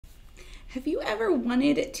Have you ever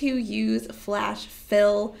wanted to use Flash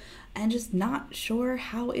Fill and just not sure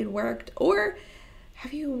how it worked? Or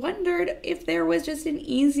have you wondered if there was just an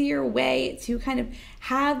easier way to kind of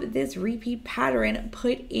have this repeat pattern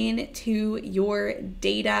put into your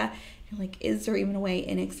data? Like, is there even a way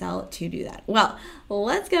in Excel to do that? Well,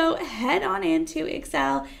 let's go head on into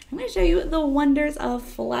Excel. I'm going to show you the wonders of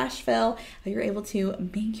Flash Fill, how you're able to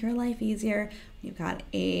make your life easier. You've got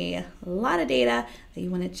a lot of data that you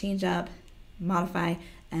want to change up, modify,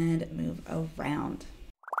 and move around.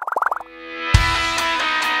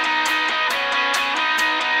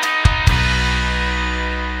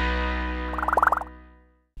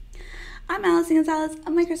 I'm Allison,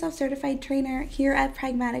 a Microsoft certified trainer here at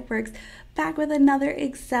Pragmatic Works, back with another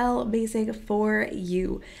Excel basic for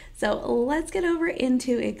you. So let's get over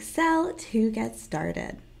into Excel to get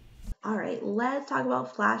started. All right, let's talk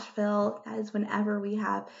about Flash Fill. That is whenever we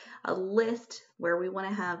have a list where we want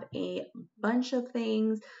to have a bunch of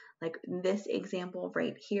things, like this example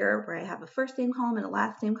right here, where I have a first name column and a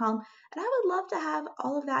last name column, and I would love to have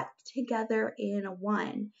all of that together in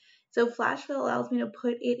one. So Flash Fill allows me to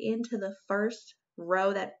put it into the first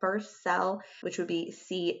row, that first cell, which would be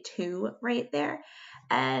C2 right there.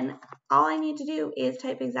 And all I need to do is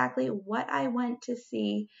type exactly what I want to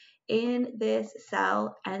see in this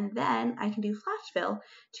cell, and then I can do Flash Fill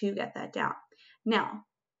to get that down. Now,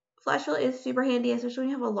 Flash Fill is super handy, especially when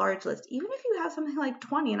you have a large list. Even if you have something like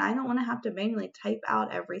 20 and I don't want to have to manually type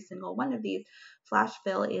out every single one of these, Flash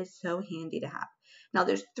Fill is so handy to have. Now,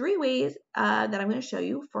 there's three ways that I'm going to show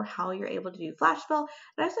you for how you're able to do Flash Fill. And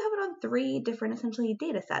I also have it on three different, essentially,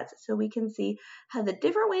 data sets. So we can see how the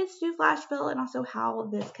different ways to do Flash Fill and also how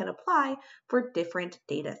this can apply for different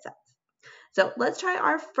data sets. So let's try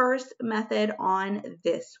our first method on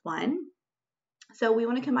this one. So we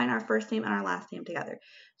want to combine our first name and our last name together.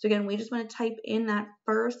 So again, we just want to type in that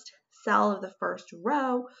first cell of the first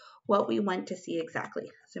row what we want to see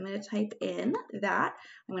exactly. So I'm going to type in that.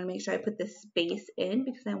 I'm going to make sure I put the space in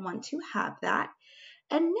because I want to have that.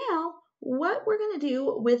 And now what we're going to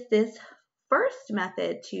do with this first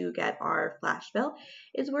method to get our Flash Fill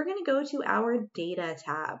is we're going to go to our Data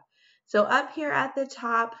tab. So up here at the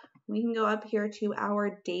top, we can go up here to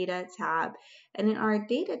our Data tab. And in our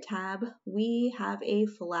Data tab, we have a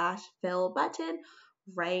Flash Fill button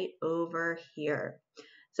right over here.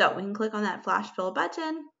 So we can click on that Flash Fill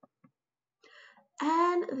button.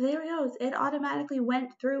 And there it goes. It automatically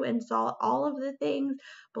went through and saw all of the things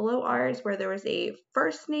below ours where there was a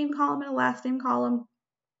first name column and a last name column,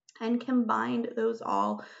 and combined those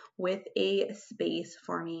all with a space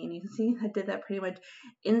for me. And you can see I did that pretty much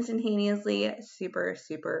instantaneously, super,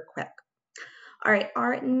 super quick. All right,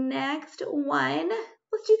 our next one,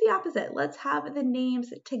 let's do the opposite. Let's have the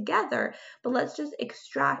names together, but let's just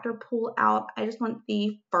extract or pull out. I just want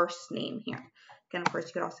the first name here. Again, of course,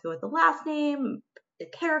 you could also go with the last name, the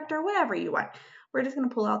character, whatever you want. We're just going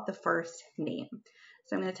to pull out the first name.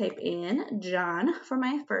 So I'm going to type in John for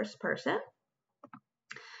my first person.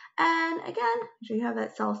 And again, make sure you have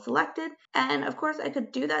that cell selected. And of course, I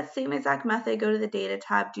could do that same exact method, go to the Data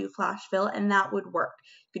tab, do Flash Fill, and that would work.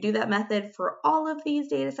 You could do that method for all of these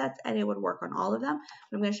data sets, and it would work on all of them.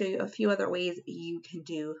 But I'm going to show you a few other ways you can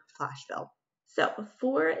do Flash Fill. So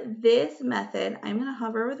for this method, I'm going to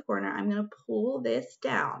hover over the corner. I'm going to pull this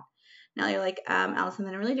down. Now you're like, Allison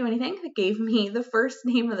didn't really do anything. It gave me the first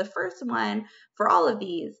name of the first one for all of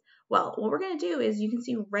these. Well, what we're going to do is you can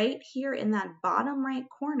see right here in that bottom right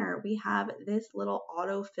corner, we have this little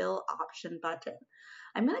autofill option button.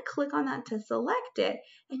 I'm going to click on that to select it,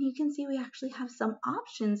 and you can see we actually have some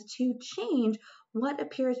options to change what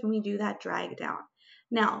appears when we do that drag down.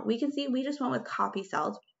 Now, we can see we just went with copy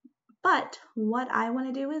cells, but what I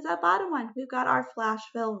want to do is that bottom one. We've got our Flash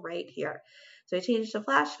Fill right here. So I changed to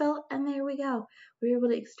Flash Fill, and there we go. We were able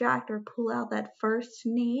to extract or pull out that first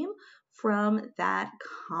name from that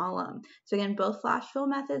column. So again, both Flash Fill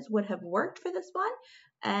methods would have worked for this one,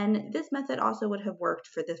 and this method also would have worked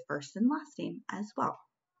for the first and last name as well.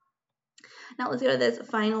 Now let's go to this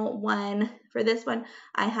final one. For this one,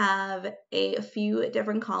 I have a few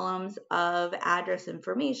different columns of address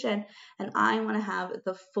information, and I want to have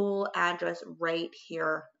the full address right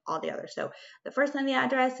here all together. So the first line of the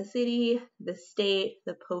address, the city, the state,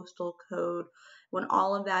 the postal code, when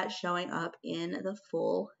all of that showing up in the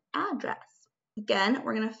full address. Again,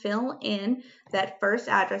 we're going to fill in that first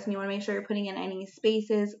address, and you want to make sure you're putting in any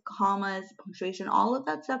spaces, commas, punctuation, all of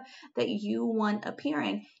that stuff that you want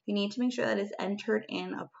appearing. You need to make sure that is entered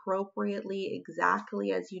in appropriately,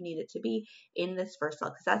 exactly as you need it to be in this first cell,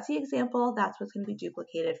 because that's the example. That's what's going to be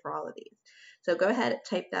duplicated for all of these. So go ahead,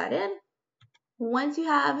 type that in. Once you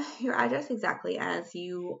have your address exactly as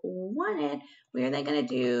you want it, we are then going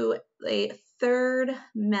to do a third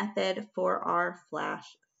method for our flash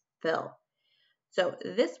fill. So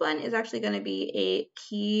this one is actually going to be a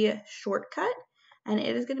key shortcut, and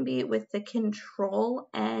it is going to be with the Control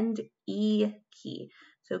and E key.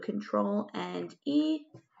 So Control and E,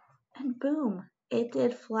 and boom, it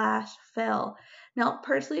did flash fill. Now,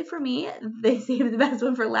 personally for me, they saved the best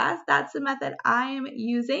one for last. That's the method I am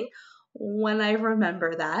using when I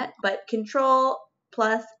remember that. But Control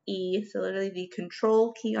plus E, so literally the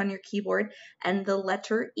Control key on your keyboard and the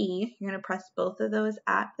letter E, you're going to press both of those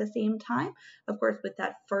at the same time, of course, with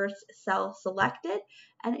that first cell selected,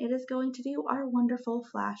 and it is going to do our wonderful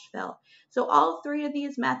flash fill. So all three of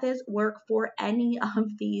these methods work for any of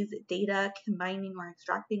these data combining or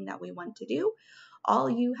extracting that we want to do. All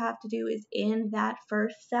you have to do is in that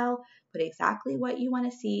first cell, put exactly what you want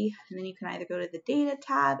to see, and then you can either go to the data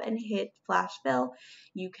tab and hit flash fill.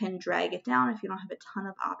 You can drag it down if you don't have a ton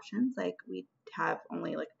of options, like we have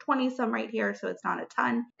only like 20 some right here, so it's not a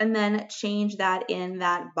ton, and then change that in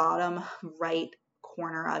that bottom right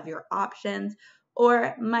corner of your options.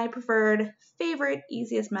 Or my preferred, favorite,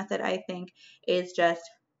 easiest method, I think, is just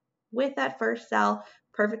with that first cell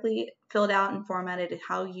perfectly filled out and formatted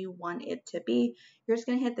how you want it to be. You're just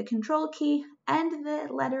going to hit the Control key and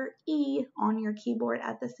the letter E on your keyboard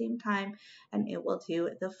at the same time, and it will do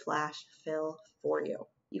the flash fill for you.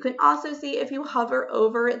 You can also see if you hover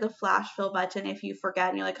over the flash fill button, if you forget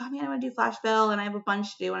and you're like, oh man, I want to do flash fill and I have a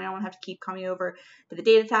bunch to do and I don't want to have to keep coming over to the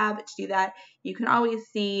data tab to do that, you can always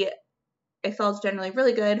see Excel is generally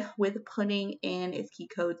really good with putting in its key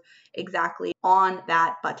codes exactly on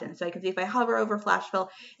that button. So I can see if I hover over flash fill,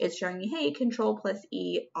 it's showing me, hey, Control plus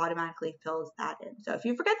E automatically fills that in. So if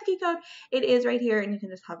you forget the key code, it is right here and you can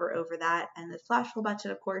just hover over that. And this flash fill button,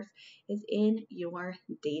 of course, is in your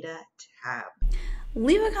data tab.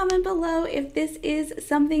 Leave a comment below if this is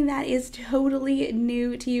something that is totally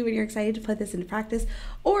new to you and you're excited to put this into practice,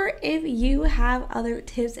 or if you have other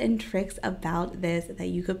tips and tricks about this that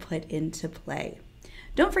you could put into play.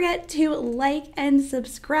 Don't forget to like and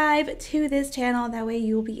subscribe to this channel. That way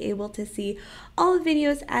you will be able to see all the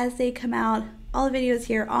videos as they come out. All the videos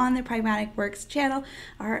here on the Pragmatic Works channel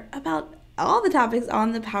are about all the topics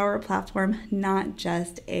on the Power Platform, not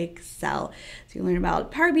just Excel. So you learn about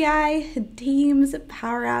Power BI, Teams,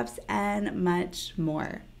 Power Apps, and much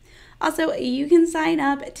more. Also, you can sign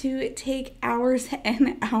up to take hours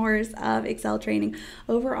and hours of Excel training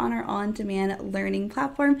over on our on-demand learning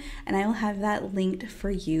platform, and I will have that linked for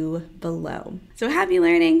you below. So happy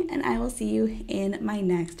learning, and I will see you in my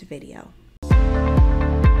next video.